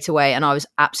out straight away and I was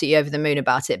absolutely over the moon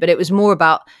about it. But it was more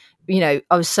about, I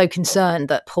was so concerned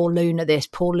that poor Luna this,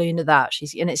 poor Luna that.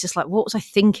 And it's just like, what was I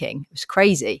thinking? It was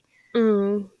crazy.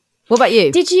 What about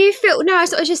you? Did you feel... No, I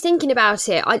was just thinking about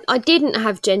it. I didn't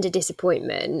have gender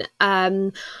disappointment.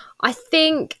 I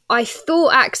think I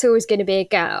thought Axel was going to be a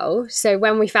girl. So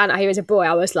when we found out he was a boy,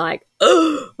 I was like,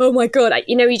 oh my God.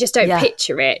 You just don't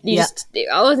picture it.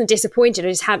 I wasn't disappointed.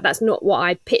 That's not what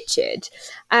I pictured.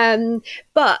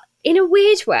 But in a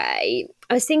weird way,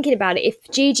 I was thinking about it. If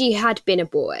Gigi had been a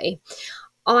boy,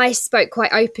 I spoke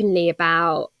quite openly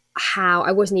about how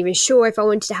I wasn't even sure if I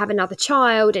wanted to have another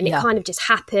child, and it kind of just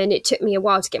happened. It took me a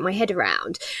while to get my head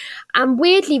around. And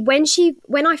weirdly, when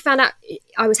I found out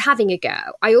I was having a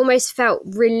girl, I almost felt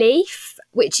relief,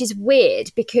 which is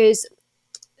weird because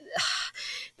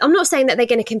I'm not saying that they're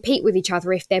going to compete with each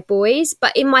other if they're boys,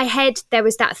 but in my head there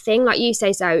was that thing, like you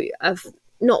say, Zoe, of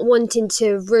not wanting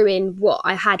to ruin what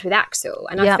I had with Axel.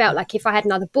 And I felt like if I had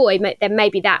another boy, then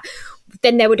maybe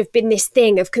then there would have been this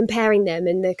thing of comparing them,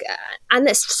 and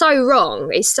that's so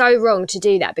wrong. It's so wrong to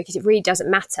do that because it really doesn't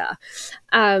matter.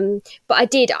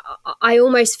 But I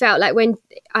almost felt like when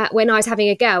I was having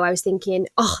a girl, I was thinking,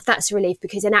 oh, that's a relief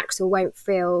because then Axel won't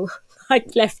feel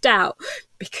like left out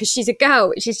because she's a girl,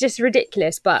 which is just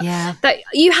ridiculous. But that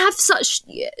you have such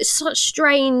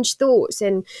strange thoughts,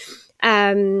 and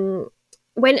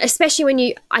especially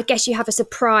when I guess you have a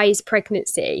surprise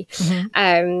pregnancy,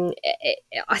 I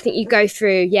think you go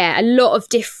through a lot of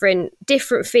different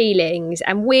feelings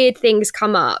and weird things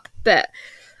come up. But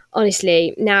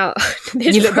honestly, now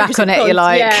you look back on it, you're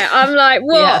like, I'm like,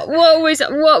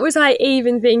 what was I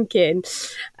even thinking?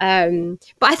 But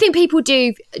I think people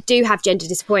do have gender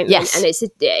disappointment, and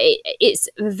it's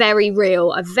very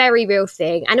real, a very real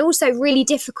thing, and also really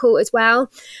difficult as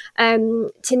well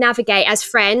to navigate as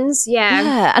friends.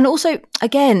 And also,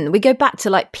 again, we go back to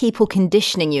like people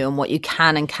conditioning you on what you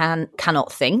can and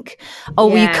cannot think.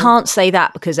 Well, you can't say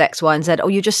that because X, Y, and Z. Oh,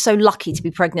 you're just so lucky to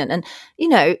be pregnant, and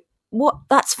what,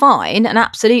 that's fine and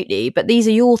absolutely, but these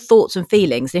are your thoughts and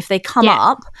feelings. And if they come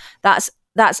up,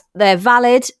 they're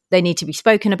valid, they need to be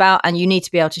spoken about, and you need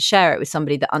to be able to share it with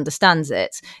somebody that understands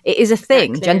it. It is a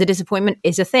thing. Exactly. Gender disappointment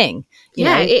is a thing. You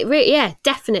know?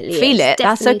 Definitely feel it.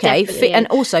 That's okay. Definitely and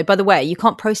also, by the way, you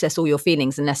can't process all your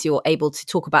feelings unless you're able to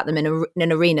talk about them in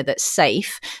an arena that's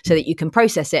safe, so that you can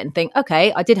process it and think,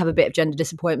 okay, I did have a bit of gender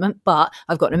disappointment, but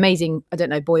I've got an amazing, I don't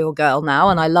know, boy or girl now,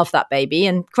 and I love that baby,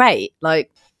 and great.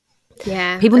 Like,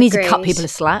 people need to cut people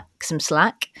some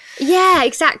slack. Yeah,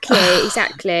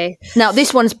 exactly. Now,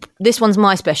 this one's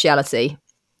my speciality.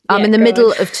 I'm in the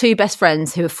middle of two best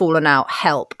friends who have fallen out.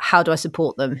 Help. How do I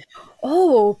support them?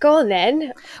 Oh, go on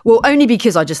then. Well, only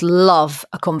because I just love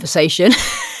a conversation.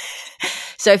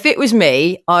 So if it was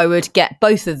me, I would get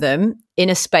both of them in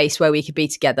a space where we could be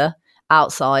together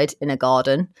outside in a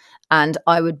garden. And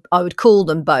I would call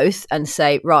them both and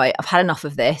say, right, I've had enough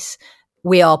of this.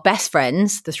 We are best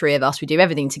friends, the three of us. We do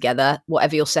everything together,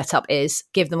 whatever your setup is,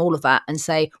 give them all of that and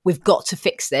say, we've got to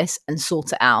fix this and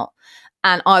sort it out.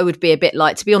 And I would be a bit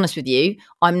like, to be honest with you,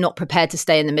 I'm not prepared to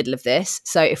stay in the middle of this.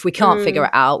 So if we can't figure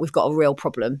it out, we've got a real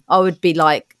problem. I would be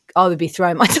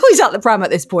throwing my toys out the pram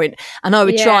at this point. And I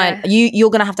would try and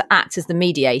you're going to have to act as the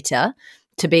mediator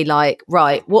to be like,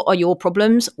 right, what are your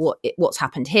problems? What's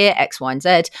happened here? X, Y, and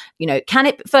Z.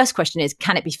 First question is,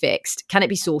 can it be fixed? Can it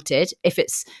be sorted? If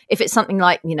it's something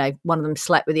like, one of them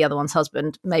slept with the other one's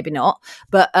husband, maybe not.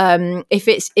 But if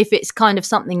it's kind of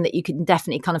something that you can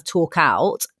definitely kind of talk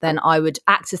out, then I would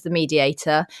act as the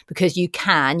mediator, because you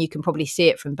can probably see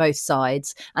it from both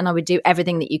sides. And I would do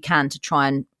everything that you can to try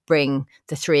and bring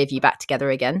the three of you back together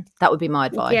again. That would be my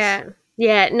advice.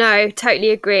 Yeah, no,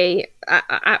 totally agree.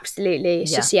 Absolutely.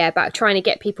 It's just, about trying to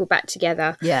get people back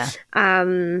together. Yeah.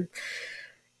 I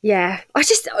was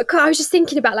just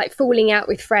thinking about like falling out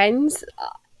with friends.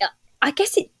 I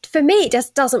guess for me, it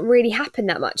just doesn't really happen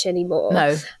that much anymore.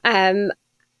 No.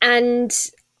 And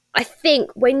I think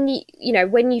when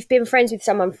you've been friends with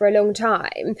someone for a long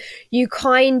time, you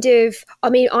kind of,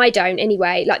 I don't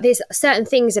anyway, like there's certain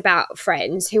things about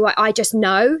friends who I just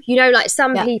know, like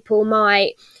some people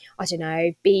might, I don't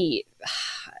know,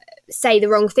 say the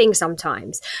wrong thing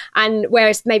sometimes. And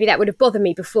whereas maybe that would have bothered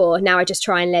me before, now I just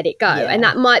try and let it go. Yeah. And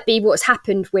that might be what's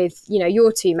happened with,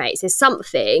 your two mates. There's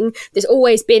something that's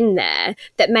always been there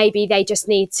that maybe they just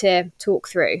need to talk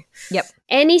through. Yep.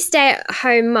 Any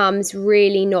stay-at-home mums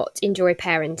really not enjoy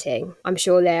parenting? I'm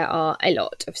sure there are a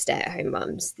lot of stay-at-home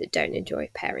mums that don't enjoy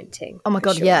parenting. Oh my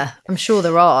God, sure. Yeah. I'm sure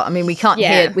there are. I mean, we can't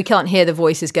hear the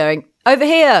voices going, over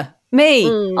here,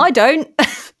 me, I don't.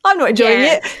 I'm not enjoying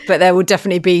it, but there will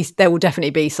definitely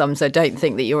be some. So don't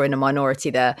think that you're in a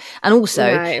minority there. And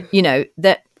also,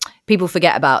 that people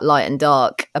forget about light and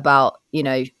dark, about,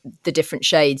 the different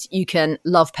shades. You can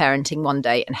love parenting one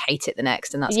day and hate it the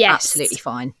next. And that's absolutely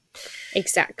fine.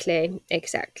 Exactly.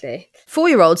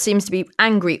 4-year-old seems to be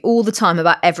angry all the time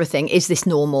about everything. Is this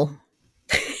normal?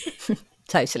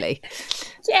 Totally.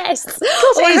 Yes.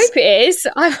 I hope it is.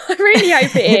 I really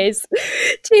hope it is.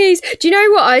 Jeez. Do you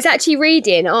know what? I was actually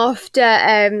reading after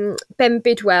Ben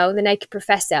Bidwell, the Naked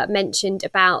Professor, mentioned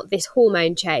about this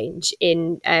hormone change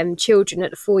in children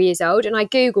at 4 years old, and I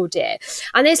Googled it.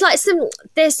 And there's some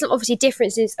obviously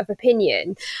differences of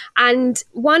opinion. And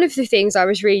one of the things I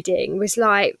was reading was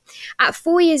like, at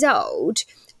 4 years old,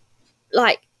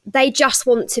 like they just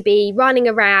want to be running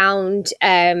around,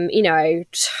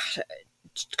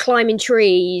 climbing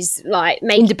trees, like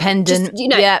making independent,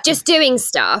 just doing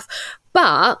stuff.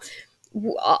 But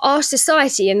our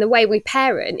society and the way we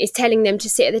parent is telling them to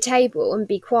sit at the table and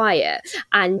be quiet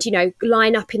and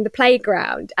line up in the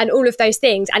playground and all of those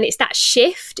things. And it's that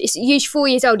shift. It's usually 4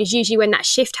 years old is usually when that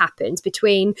shift happens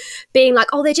between being like,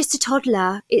 oh, they're just a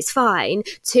toddler, it's fine,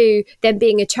 to them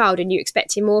being a child and you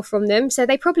expecting more from them. So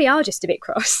they probably are just a bit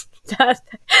cross that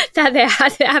they're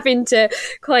having to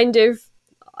kind of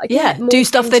do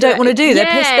stuff they don't want to do. They're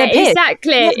pissed.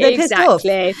 Exactly. Pissed off.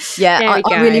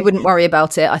 I really wouldn't worry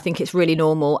about it. I think it's really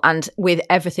normal. And with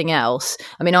everything else,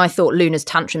 I thought Luna's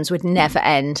tantrums would never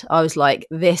end. I was like,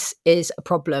 this is a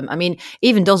problem.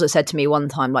 Even Dozza said to me one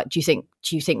time, like, do you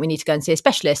think we need to go and see a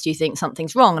specialist? Do you think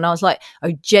something's wrong? And I was like,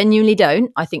 I genuinely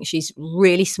don't. I think she's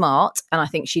really smart, and I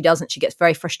think she gets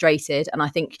very frustrated. And I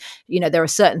think, there are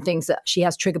certain things that she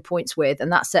has trigger points with,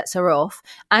 and that sets her off.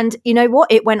 And you know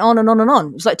what? It went on and on and on.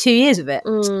 It was like 2 years of it,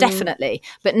 definitely.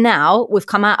 But now we've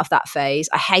come out of that phase.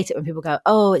 I hate it when people go,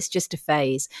 oh, it's just a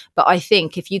phase. But I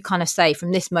think if you kind of say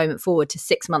from this moment forward to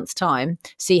 6 months' time,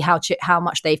 see how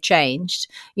much they've changed.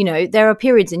 There are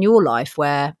periods in your life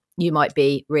where you might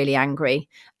be really angry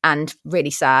and really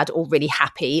sad or really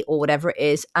happy or whatever it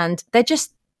is. And they're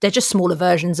just smaller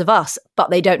versions of us, but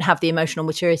they don't have the emotional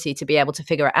maturity to be able to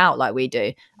figure it out like we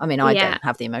do. I don't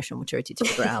have the emotional maturity to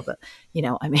figure it out, but you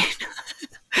know what I mean.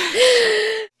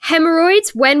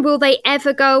 Hemorrhoids, when will they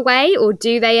ever go away, or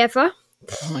do they ever?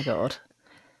 Oh my God.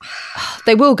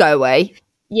 They will go away.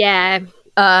 Yeah,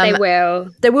 they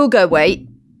will. They will go away.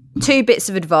 2 bits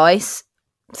of advice,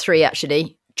 3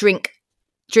 actually. Drink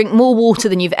more water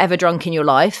than you've ever drunk in your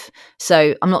life.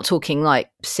 So I'm not talking like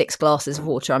 6 glasses of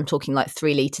water. I'm talking like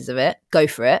 3 litres of it. Go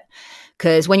for it.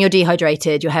 Because when you're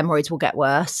dehydrated, your hemorrhoids will get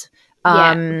worse.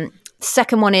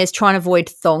 Second one is try and avoid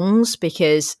thongs,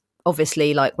 because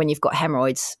obviously, like when you've got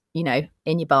hemorrhoids, you know,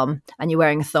 in your bum and you're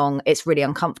wearing a thong, it's really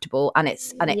uncomfortable and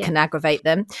it can aggravate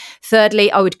them.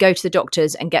 Thirdly, I would go to the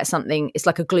doctors and get something. It's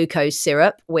like a glucose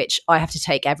syrup, which I have to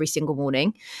take every single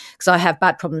morning because I have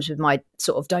bad problems with my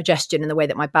sort of digestion and the way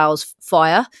that my bowels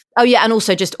fire. Oh yeah, and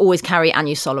also just always carry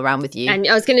Anusol around with you. And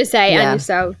I was going to say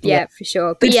Anusol, for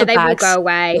sure. But Good they bags, will go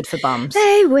away. Good for bums.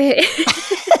 They will.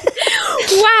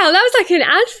 Wow, that was like an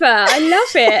advert. I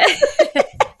love it.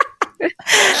 Good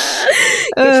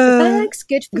for bags,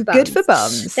 good for bums. Good for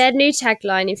bums. Their new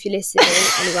tagline, if you're listening,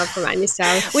 anyone from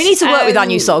Anusol. We need to work with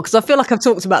Anusol because I feel like I've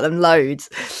talked about them loads.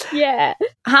 Yeah.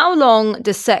 How long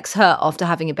does sex hurt after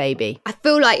having a baby? I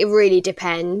feel like it really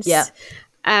depends. Yeah.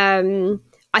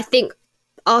 I think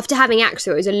after having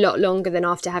Axel, it was a lot longer than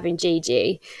after having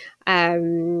Gigi. I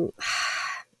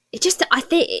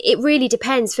think it really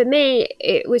depends. For me,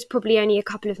 it was probably only a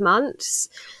couple of months.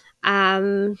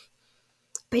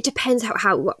 But it depends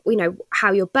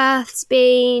how your birth's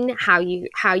been, how you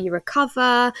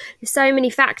recover. There's so many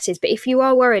factors. But if you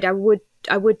are worried, I would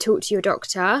talk to your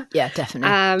doctor. Yeah,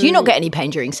 definitely. Do you not get any pain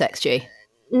during sex, G?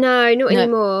 No, not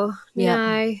anymore. Yeah.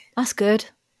 No. That's good.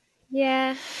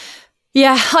 Yeah.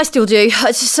 Yeah, I still do.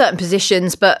 It's just certain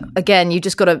positions, but again, you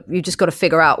just got to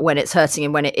figure out when it's hurting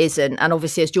and when it isn't. And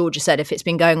obviously, as Georgia said, if it's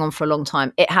been going on for a long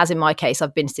time, it has. In my case,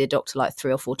 I've been to the doctor like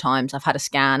 3 or 4 times. I've had a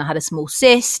scan. I had a small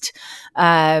cyst,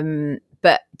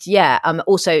 but yeah,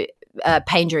 also.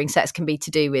 Pain during sex can be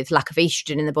to do with lack of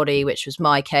estrogen in the body, which was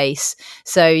my case.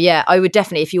 So yeah, I would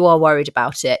definitely, if you are worried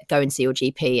about it, go and see your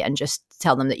GP and just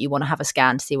tell them that you want to have a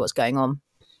scan to see what's going on.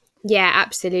 Yeah,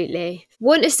 absolutely.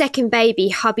 Want a second baby,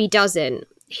 hubby doesn't.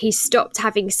 He stopped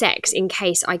having sex in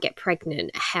case I get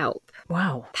pregnant. Help.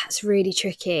 Wow. That's really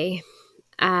tricky.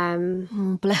 Bless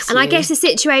and you. I guess the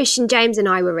situation James and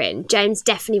I were in, James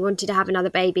definitely wanted to have another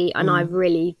baby and I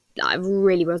really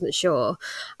wasn't sure.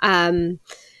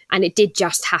 And it did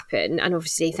just happen. And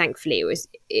obviously, thankfully,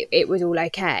 it was all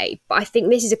okay. But I think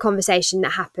this is a conversation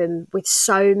that happened with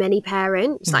so many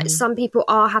parents. Mm-hmm. Like some people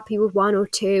are happy with 1 or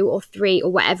 2 or 3 or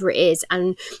whatever it is,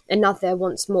 and another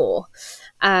wants more.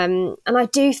 And I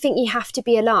do think you have to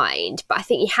be aligned, but I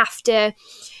think you have to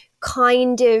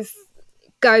kind of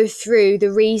go through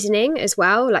the reasoning as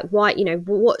well. Like why,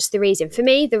 what's the reason? For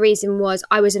me, the reason was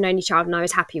I was an only child and I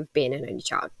was happy with being an only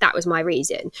child. That was my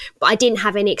reason. But I didn't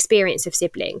have any experience of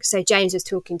siblings. So James was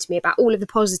talking to me about all of the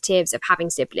positives of having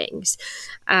siblings.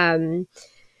 And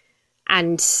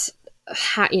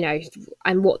how,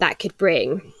 and what that could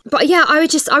bring. But yeah, I would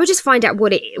just find out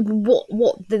what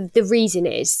the reason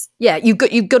is. Yeah, you've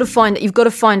got to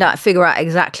find out, figure out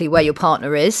exactly where your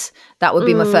partner is. That would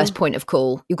be my first point of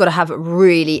call. You've got to have a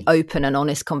really open and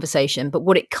honest conversation. But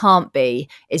what it can't be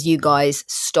is you guys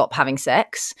stop having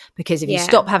sex, because if you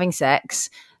stop having sex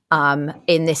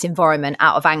in this environment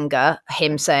out of anger,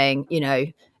 him saying,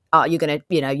 you're going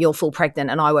to, you'll fall pregnant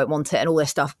and I won't want it and all this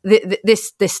stuff.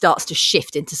 This starts to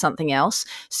shift into something else.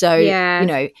 So,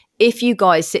 if you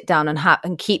guys sit down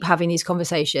and keep having these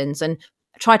conversations and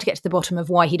try to get to the bottom of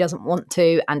why he doesn't want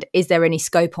to, and is there any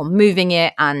scope on moving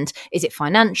it, and is it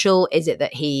financial? Is it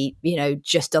that he,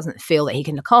 just doesn't feel that he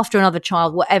can look after another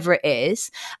child? Whatever it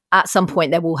is, at some point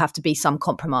there will have to be some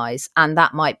compromise. And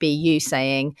that might be you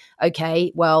saying,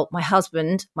 okay, well, my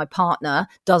husband, my partner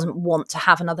doesn't want to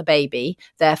have another baby,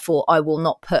 therefore I will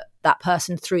not put that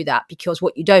person through that, because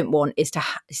what you don't want is to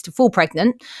fall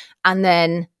pregnant and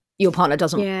then your partner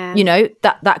doesn't,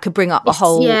 that could bring up a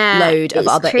whole load of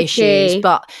other issues.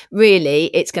 But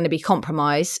really, it's going to be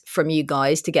compromise from you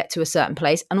guys to get to a certain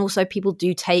place. And also people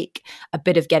do take a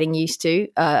bit of getting used to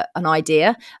an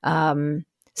idea.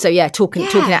 So yeah, talking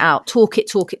it out, talk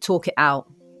it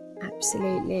out.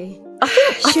 Absolutely.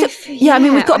 I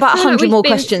mean, we've got about 100 more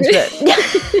questions, but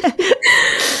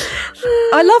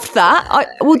I loved that.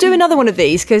 We'll do another one of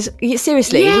these because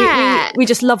seriously, we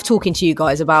just love talking to you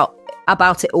guys about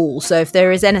it all. So if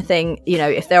there is anything,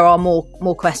 if there are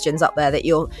more questions up there that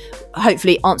you're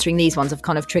hopefully answering, these ones have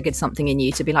kind of triggered something in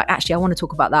you to be like, actually I want to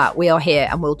talk about that, we are here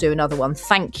and we'll do another one.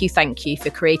 Thank you for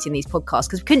creating these podcasts,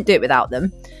 because we couldn't do it without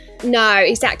them. No,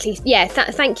 exactly. Yeah,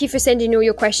 thank you for sending all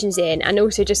your questions in, and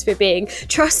also just for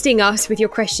trusting us with your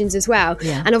questions as well.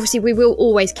 Yeah. And obviously we will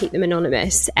always keep them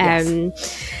anonymous.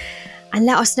 And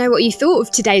let us know what you thought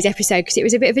of today's episode, because it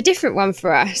was a bit of a different one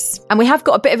for us. And we have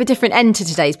got a bit of a different end to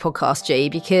today's podcast, G,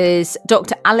 because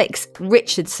Dr. Alex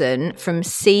Richardson from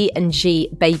C&G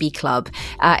Baby Club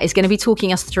is going to be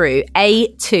talking us through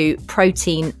A2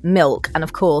 protein milk and,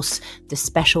 of course, the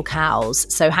special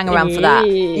cows. So hang around for that.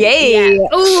 Yay! Yeah.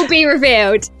 All will be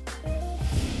revealed.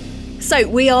 So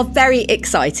we are very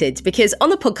excited because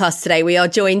on the podcast today, we are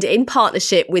joined in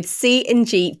partnership with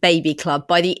C&G Baby Club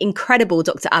by the incredible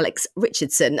Dr. Alex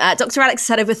Richardson. Dr. Alex has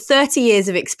had over 30 years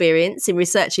of experience in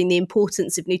researching the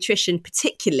importance of nutrition,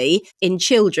 particularly in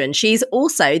children. She's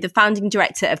also the founding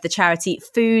director of the charity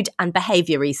Food and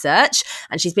Behaviour Research,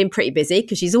 and she's been pretty busy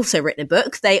because she's also written a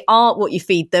book, They Are What You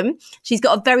Feed Them. She's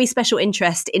got a very special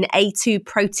interest in A2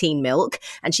 protein milk,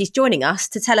 and she's joining us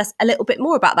to tell us a little bit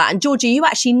more about that. And Georgia, you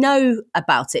actually know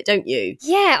about it, don't you?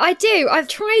 Yeah, I do. I've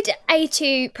tried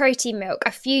A2 protein milk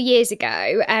a few years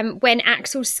ago when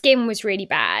Axel's skin was really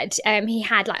bad. He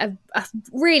had like a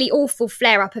really awful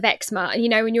flare-up of eczema,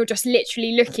 and when you're just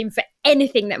literally looking for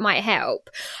anything that might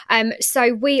help.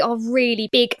 So we are really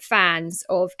big fans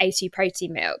of A2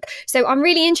 protein milk. So I'm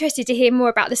really interested to hear more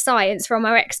about the science from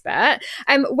our expert.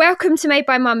 Welcome to Made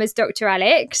by Mamas, Dr.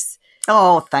 Alex.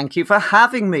 Oh, thank you for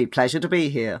having me. Pleasure to be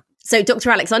here. So, Dr.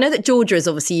 Alex, I know that Georgia has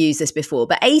obviously used this before,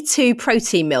 but A2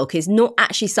 protein milk is not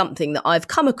actually something that I've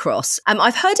come across.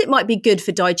 I've heard it might be good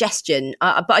for digestion,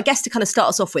 but I guess to kind of start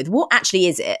us off with, what actually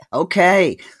is it?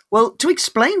 Okay. Well, to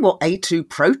explain what A2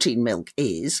 protein milk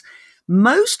is,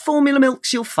 most formula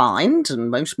milks you'll find,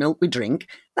 and most milk we drink,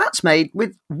 that's made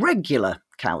with regular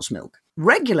cow's milk.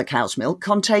 Regular cow's milk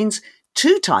contains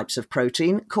two types of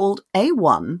protein called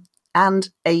A1 and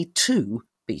A2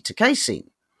 beta-casein.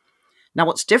 Now,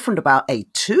 what's different about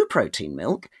A2 protein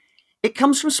milk, it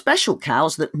comes from special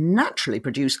cows that naturally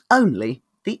produce only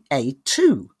the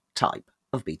A2 type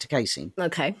of beta-casein.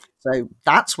 Okay. So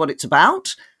that's what it's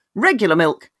about. Regular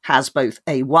milk has both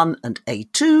A1 and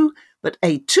A2, but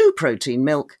A2 protein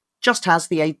milk just has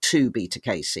the A2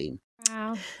 beta-casein.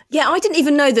 Wow. Yeah, I didn't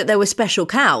even know that there were special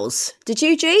cows. Did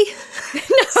you, G? No,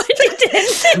 I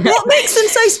didn't. What makes them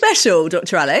so special,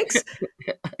 Dr. Alex?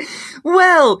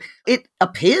 Well, it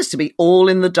appears to be all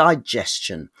in the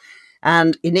digestion.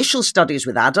 And initial studies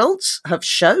with adults have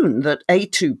shown that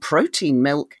A2 protein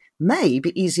milk may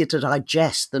be easier to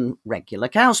digest than regular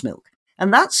cow's milk.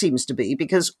 And that seems to be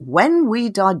because when we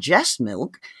digest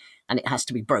milk, and it has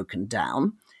to be broken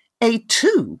down,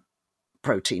 A2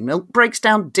 protein milk breaks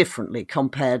down differently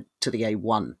compared to the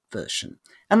A1 version.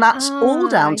 And that's all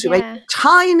down to a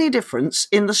tiny difference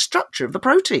in the structure of the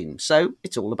protein. So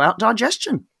it's all about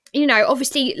digestion.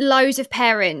 Obviously loads of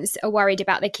parents are worried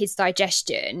about their kids'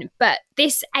 digestion, but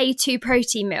this A2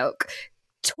 protein milk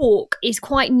talk is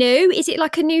quite new. Is it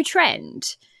like a new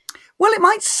trend? Well, it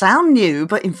might sound new,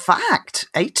 but in fact,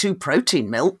 A2 protein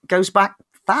milk goes back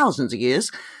thousands of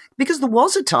years because there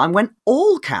was a time when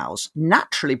all cows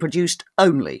naturally produced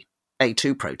only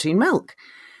A2 protein milk.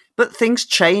 But things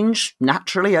change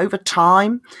naturally over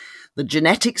time. The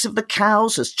genetics of the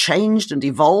cows has changed and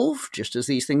evolved, just as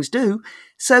these things do.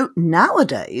 So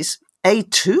nowadays,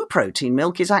 A2 protein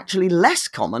milk is actually less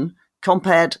common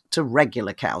compared to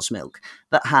regular cow's milk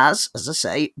that has, as I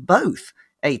say, both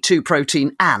A2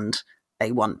 protein and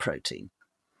A1 protein.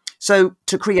 So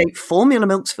to create formula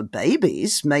milks for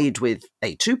babies made with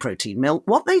A2 protein milk,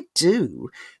 what they do,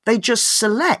 they just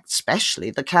select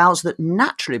specially the cows that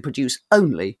naturally produce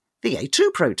only the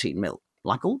A2 protein milk,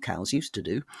 like all cows used to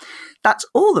do. That's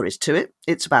all there is to it.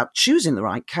 It's about choosing the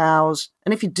right cows.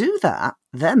 And if you do that,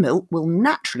 their milk will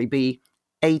naturally be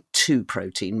A2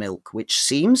 protein milk, which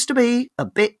seems to be a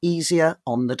bit easier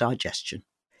on the digestion.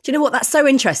 Do you know what? That's so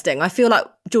interesting. I feel like,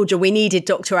 Georgia, we needed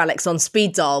Dr. Alex on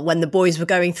speed dial when the boys were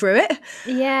going through it.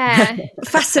 Yeah.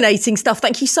 Fascinating stuff.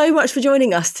 Thank you so much for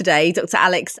joining us today, Dr.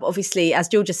 Alex. Obviously, as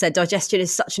Georgia said, digestion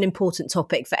is such an important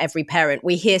topic for every parent.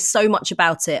 We hear so much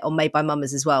about it on Made by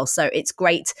Mamas as well. So it's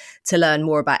great to learn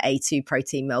more about A2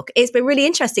 protein milk. It's been really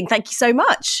interesting. Thank you so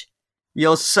much.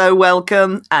 You're so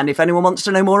welcome. And if anyone wants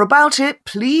to know more about it,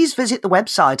 please visit the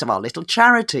website of our little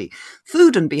charity.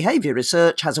 Food and Behaviour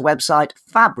Research has a website,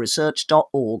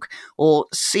 fabresearch.org, or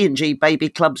C&G Baby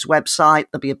Club's website.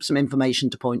 There'll be some information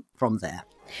to point from there.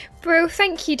 Brill,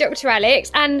 thank you, Dr. Alex.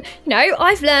 And,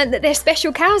 I've learned that there's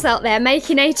special cows out there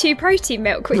making A2 protein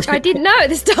milk, which I didn't know at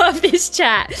the start of this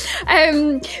chat.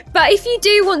 But if you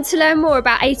do want to learn more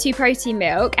about A2 protein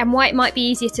milk and why it might be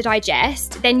easier to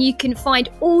digest, then you can find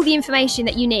all the information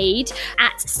that you need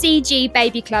at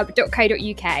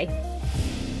cgbabyclub.co.uk.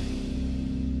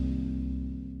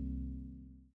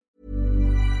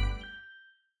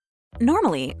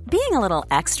 Normally, being a little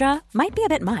extra might be a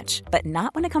bit much, but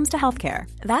not when it comes to healthcare.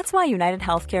 That's why United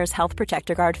Healthcare's Health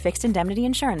Protector Guard fixed indemnity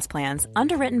insurance plans,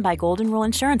 underwritten by Golden Rule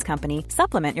Insurance Company,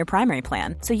 supplement your primary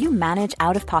plan so you manage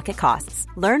out-of-pocket costs.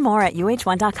 Learn more at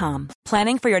uh1.com.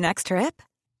 Planning for your next trip?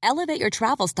 Elevate your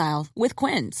travel style with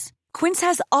Quince. Quince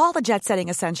has all the jet-setting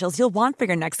essentials you'll want for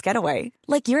your next getaway,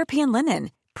 like European linen,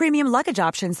 premium luggage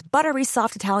options, buttery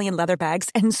soft Italian leather bags,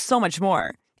 and so much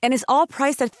more. And is all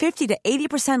priced at 50 to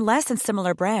 80% less than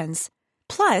similar brands.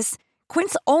 Plus,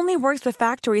 Quince only works with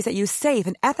factories that use safe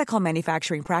and ethical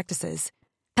manufacturing practices.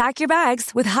 Pack your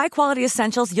bags with high-quality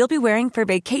essentials you'll be wearing for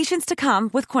vacations to come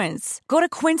with Quince. Go to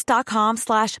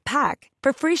quince.com/pack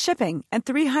for free shipping and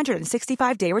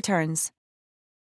 365-day returns.